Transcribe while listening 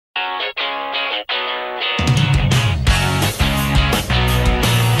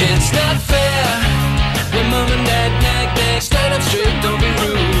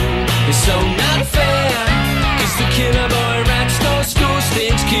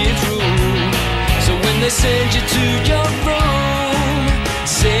send you to your room.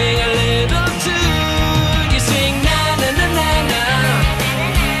 Sing a little tune. You sing na na na na na,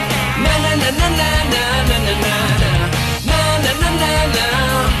 na na na na na na na na na, na na na na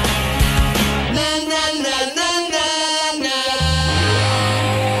na, na na na na na.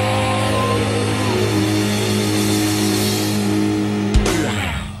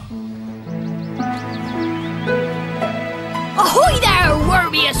 Ahoy there,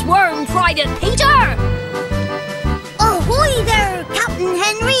 wormiest worm, Private Peter! Ahoy there, Captain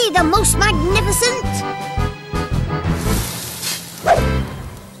Henry, the most magnificent!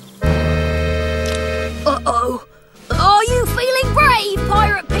 Uh-oh. Are you feeling brave,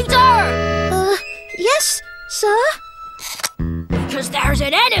 Pirate Peter? Yes, sir? Because there's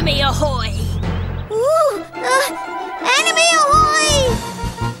an enemy ahoy! Ooh, enemy ahoy!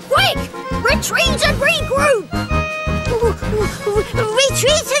 Quick! Retreat and regroup!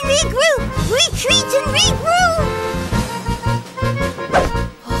 Retreat and regroup! Retreat and regroup!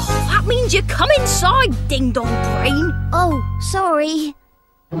 Oh, that means you come inside, Ding Dong Brain. Oh, sorry.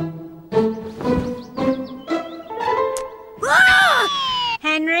 Ah!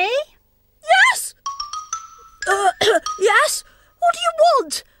 Henry? Yes? Yes? What do you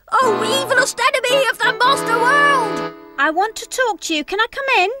want? Oh, evilest enemy of the Master World! I want to talk to you. Can I come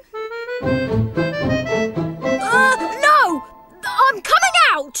in? No! I'm coming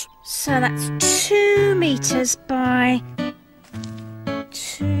out! So that's 2 metres by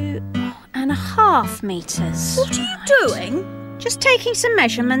 2.5 metres. What are you doing? Just taking some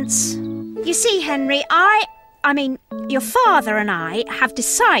measurements. You see, Henry, I mean, your father and I have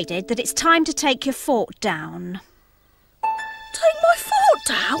decided that it's time to take your fort down. Take my fort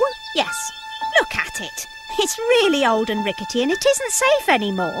down? Yes. Look at it. It's really old and rickety and it isn't safe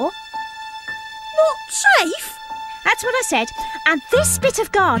anymore. Not safe? That's what I said. And this bit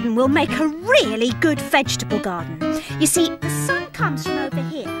of garden will make a really good vegetable garden. You see, the sun comes from over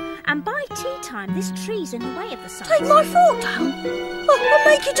here, and by tea time, this tree's in the way of the sun. Take my fort down? I'll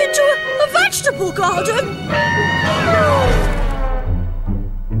make it into a vegetable garden.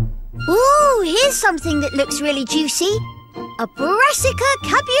 Ooh, here's something that looks really juicy. A brassica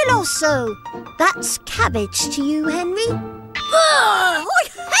cabuloso. That's cabbage to you, Henry. I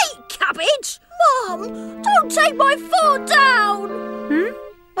hate cabbage! Mum, don't take my fort down!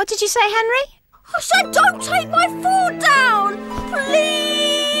 What did you say, Henry? I said don't take my fort down!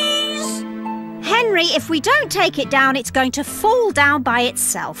 Please! Henry, if we don't take it down, it's going to fall down by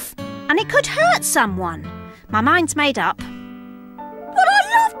itself. And it could hurt someone. My mind's made up. But I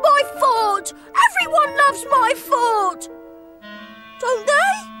love my fort! Everyone loves my fort! Don't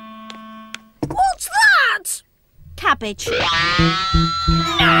they? What's that? Cabbage.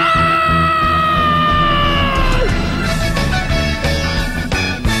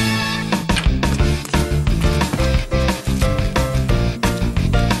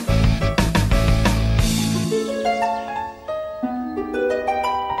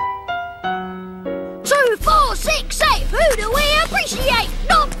 Who do we appreciate?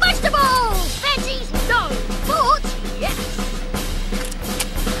 Not vegetables! Veggies, no. Fort, yes.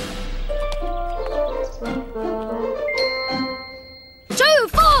 2,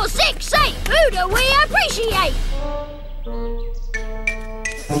 4, 6, 8. Who do we appreciate?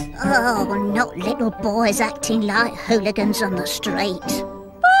 Oh, not little boys acting like hooligans on the street.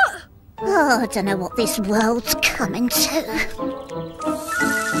 But... Oh, I don't know what this world's coming to.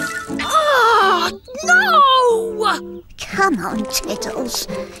 Ah, no! Come on, Tiddles.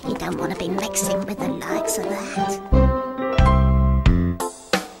 You don't want to be mixing with the likes of that.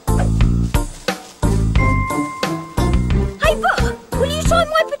 Hey, Bert, will you sign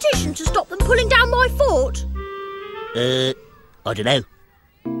my petition to stop them pulling down my fort? I don't know.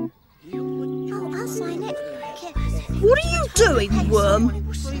 Oh, I'll sign it. What are you doing, Worm?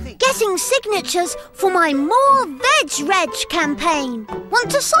 Getting signatures for my More Veg Reg campaign.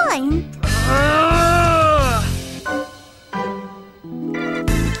 Want to sign?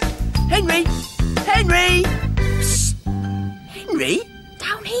 Henry! Henry! Psst. Henry?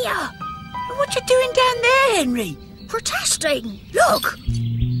 Down here. What you doing down there, Henry? Protesting. Look.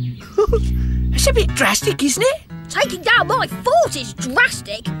 It's a bit drastic, isn't it? Taking down my fort is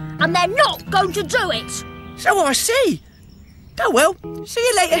drastic, and they're not going to do it. So I see. Oh well, see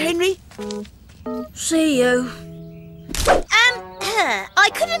you later, Henry. See you. I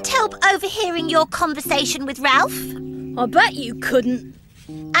couldn't help overhearing your conversation with Ralph. I bet you couldn't.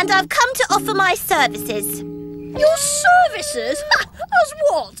 And I've come to offer my services. Your services? As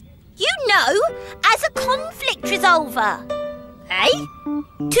what? You know, as a conflict resolver. Eh?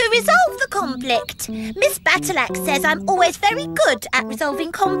 To resolve the conflict. Miss Battleaxe says I'm always very good at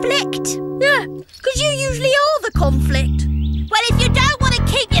resolving conflict. Yeah, because you usually are the conflict. Well, if you don't want to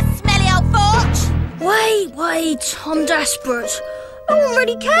keep your smelly old fort... Wait, I'm desperate. No one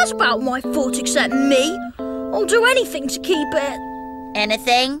really cares about my fort except me. I'll do anything to keep it.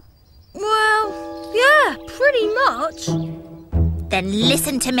 Anything? Well, yeah, pretty much. Then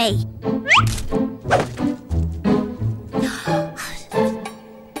listen to me.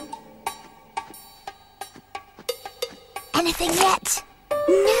 Anything yet?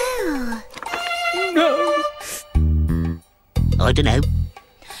 No. I don't know.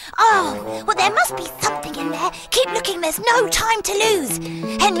 Oh, well, there must be something in there. Keep looking, there's no time to lose.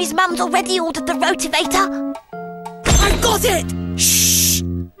 Henry's mum's already ordered the rotivator. I got it! Shh!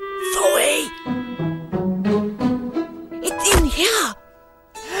 Zoe! It's in here!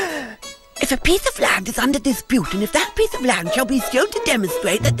 If a piece of land is under dispute, and if that piece of land shall be shown to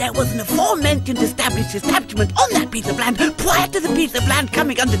demonstrate that there was an aforementioned established establishment on that piece of land prior to the piece of land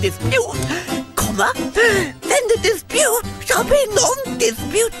coming under dispute, comma, then the dispute shall be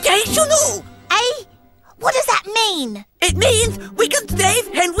non-disputational. Eh? What does that mean? It means we can save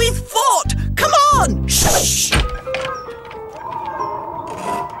Henry's fort! Come on! Shh!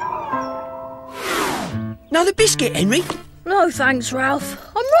 Another biscuit, Henry? No thanks, Ralph.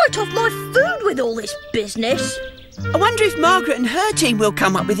 I'm right off my food with all this business. I wonder if Margaret and her team will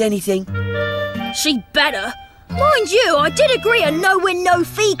come up with anything. She better. Mind you, I did agree a no-win,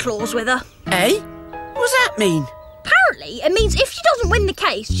 no-fee clause with her. Eh? What's that mean? Apparently, it means if she doesn't win the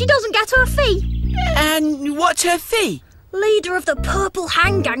case, she doesn't get her fee. And what's her fee? Leader of the Purple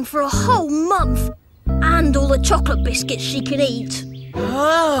Hand Gang for a whole month. And all the chocolate biscuits she can eat.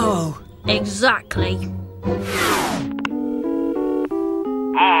 Oh. Exactly.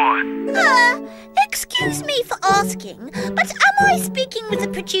 Excuse me for asking, but am I speaking with the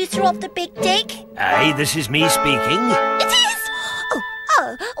producer of The Big Dig? Aye, this is me speaking. It is?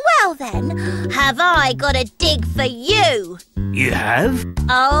 Oh, well then, have I got a dig for you? You have?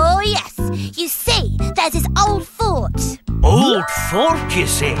 Oh, yes. You see, there's this old fort. Old fort, you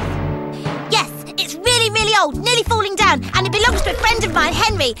say? Yes, it's really, really old, nearly falling down, and it belongs to a friend of mine,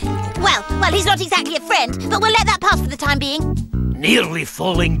 Henry. Well, he's not exactly a friend, but we'll let that pass for the time being. Nearly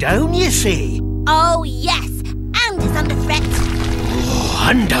falling down, you say? Oh, yes, and it's under threat. Oh,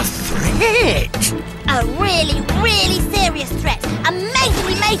 under threat? A really, really serious threat. A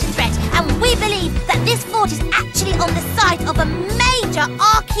majorly major threat. And we believe that this fort is actually on the site of a major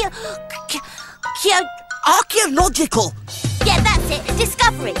Archaeological. Yeah, that's it.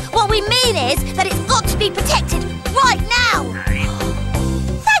 Discovery. What we mean is that it's got to be protected right now.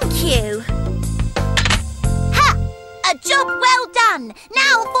 Thank you. Ha! A job well done.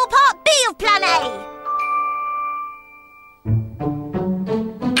 Now for part B of Plan A.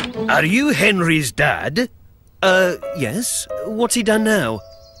 Are you Henry's dad? Yes. What's he done now?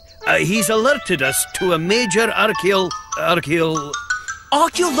 He's alerted us to a major Archaeological.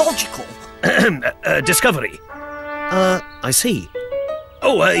 discovery. I see.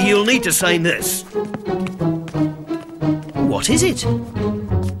 Oh, you'll need to sign this. What is it?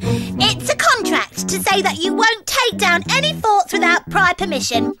 It's a contract to say that you won't take down any forts without prior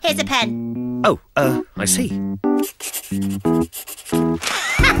permission. Here's a pen. Oh, I see.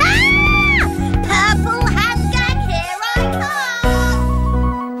 Purple Hand Gang, here I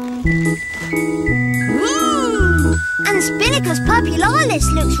come! Mmm! And Spinnaker's Popularis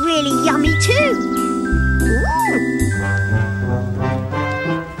looks really yummy too.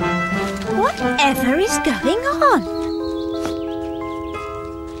 Whatever is going on?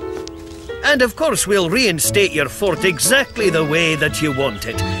 And of course we'll reinstate your fort exactly the way that you want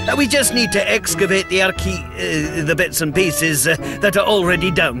it. We just need to excavate the bits and pieces that are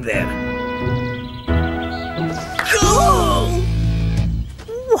already down there.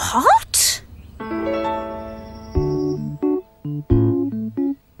 What?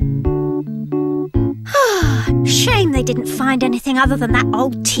 Shame they didn't find anything other than that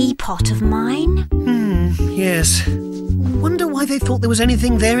old teapot of mine. Yes. Wonder why they thought there was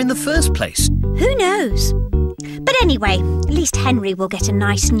anything there in the first place. Who knows? But anyway, at least Henry will get a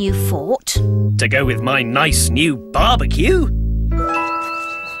nice new fort. To go with my nice new barbecue? Come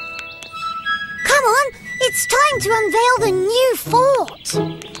on, it's time to unveil the new fort.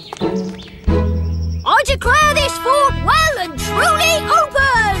 I declare this fort well and truly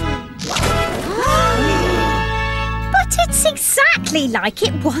open! But it's exactly like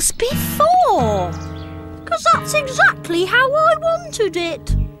it was before. Because that's exactly how I wanted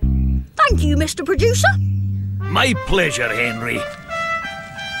it. Thank you, Mr. Producer. My pleasure, Henry.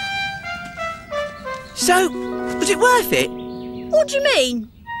 So, was it worth it? What do you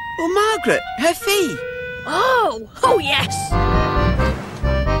mean? Well, Margaret, her fee. Oh yes.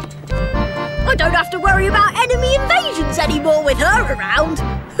 I don't have to worry about enemy invasions anymore with her around.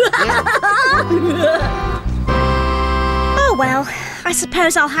 Oh well, I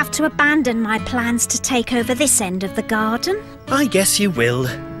suppose I'll have to abandon my plans to take over this end of the garden. I guess you will.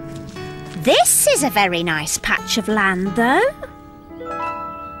 This is a very nice patch of land, though.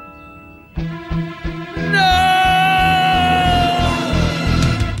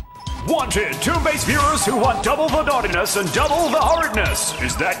 Wanted, tomb-based viewers who want double the naughtiness and double the horridness.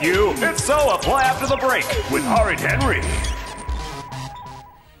 Is that you? If so, apply after the break with Horrid Henry.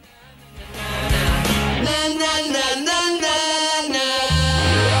 Na na na na